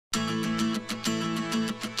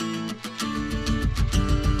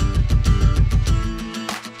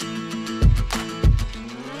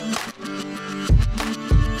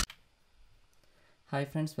Hi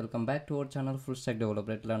friends, welcome back to our channel Full Stack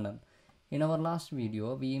Developer at London. In our last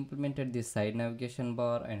video, we implemented this side navigation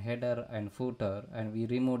bar and header and footer, and we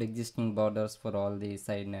removed existing borders for all the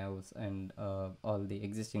side navs and all the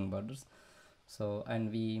existing borders.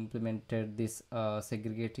 And we implemented this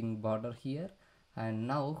segregating border here, and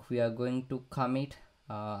now we are going to commit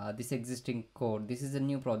this existing code. This is a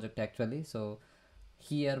new project actually, so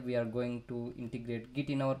here we are going to integrate Git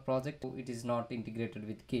in our project. It is not integrated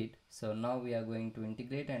with Git, so now we are going to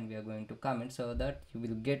integrate and we are going to commit so that you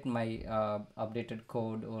will get my updated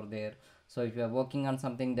code over there. So if you are working on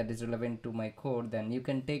something that is relevant to my code, then you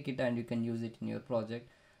can take it and you can use it in your project.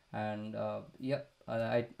 And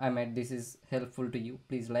I meant this is helpful to you.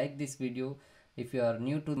 Please like this video. If you are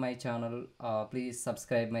new to my channel, please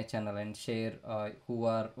subscribe my channel and share who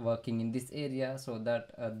are working in this area so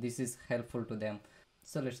that this is helpful to them.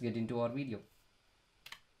 So let's get into our video.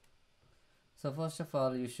 So first of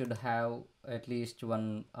all, you should have at least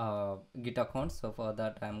one Git account. So for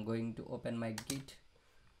that, I'm going to open my Git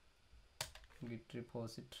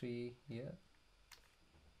repository here.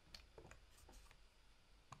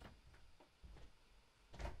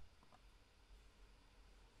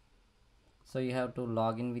 So you have to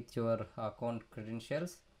log in with your account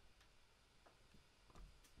credentials.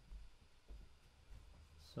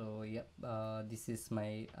 So this is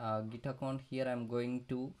my Git account. Here I'm going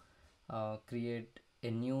to create a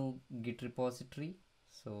new Git repository.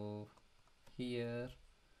 So here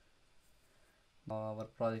our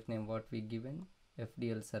project name, what we given,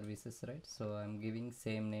 FDL services, right? So I'm giving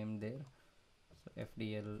same name there. So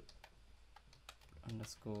FDL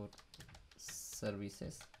underscore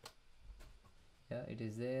services. Yeah, it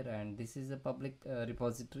is there, and this is a public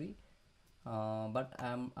repository. But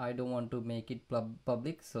I don't want to make it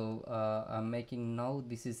public, so I'm making now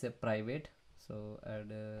this is a private. So add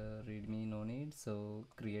readme, no need. So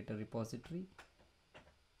create a repository.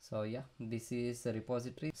 So yeah, this is a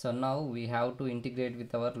repository. So now we have to integrate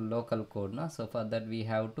with our local code now. So for that we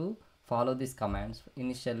have to follow these commands.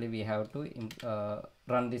 Initially we have to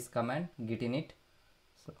run this command git init.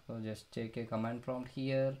 So just take a command prompt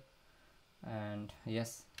here, and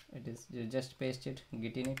yes, it is, you just paste it,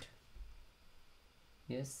 git init.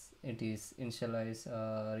 Yes, it is initialize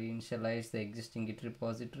reinitialize the existing Git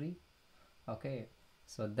repository. Okay,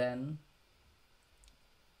 so then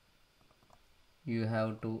you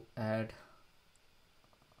have to add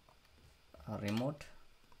a remote.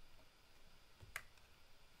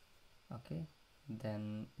 Okay,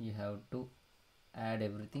 then you have to add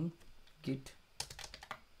everything git.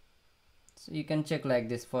 So you can check like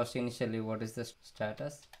this first initially what is the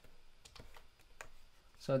status.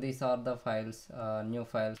 So these are the files, new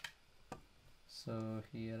files. So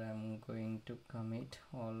here I'm going to commit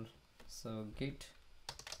all. So git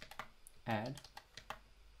add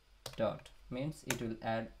dot means it will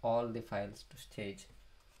add all the files to stage.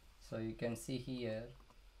 So you can see here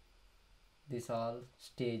this all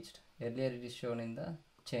staged. Earlier it is shown in the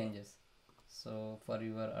changes. So for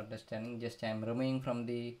your understanding, just I am removing from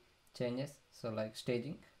the changes. So like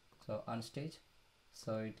staging, so unstage,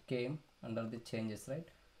 so it came under the changes, right?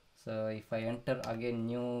 So if I enter again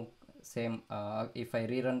new same if I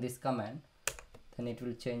rerun this command, then it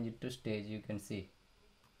will change it to stage. You can see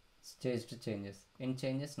staged changes. In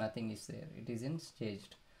changes nothing is there, it is in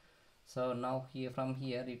staged. So now here, from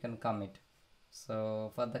here you can commit.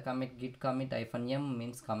 So for the commit, git commit -m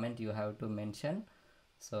means comment you have to mention.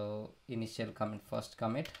 So initial commit, first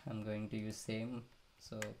commit, I'm going to use same.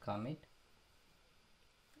 So commit,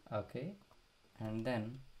 okay, and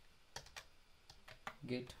then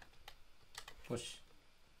git push.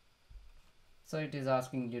 So it is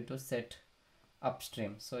asking you to set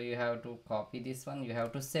upstream, so you have to copy this one. You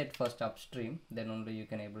have to set first upstream, then only you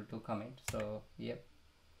can able to commit. So yep,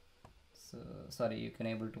 so sorry, you can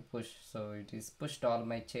able to push. So it is pushed all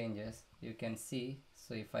my changes, you can see.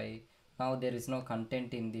 So if I now, there is no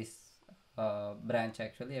content in this branch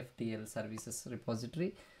actually, FTL services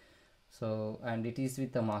repository. So and it is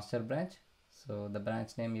with the master branch. So the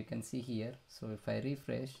branch name you can see here. So if I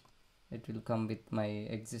refresh, it will come with my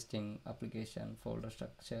existing application folder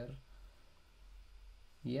structure.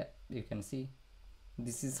 Yeah, you can see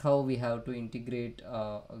this is how we have to integrate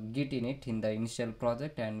git init in the initial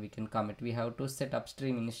project, and we can commit. We have to set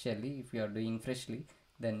upstream initially. If you are doing freshly,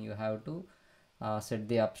 then you have to set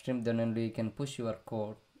the upstream, then only you can push your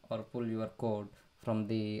code or pull your code from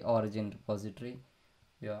the origin repository.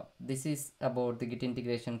 Yeah, this is about the git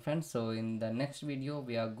integration, friends. So in the next video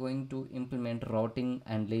we are going to implement routing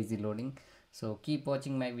and lazy loading. So keep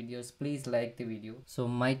watching my videos. Please like the video. So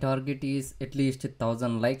my target is at least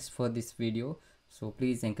 1000 likes for this video. So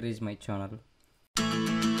please encourage my channel.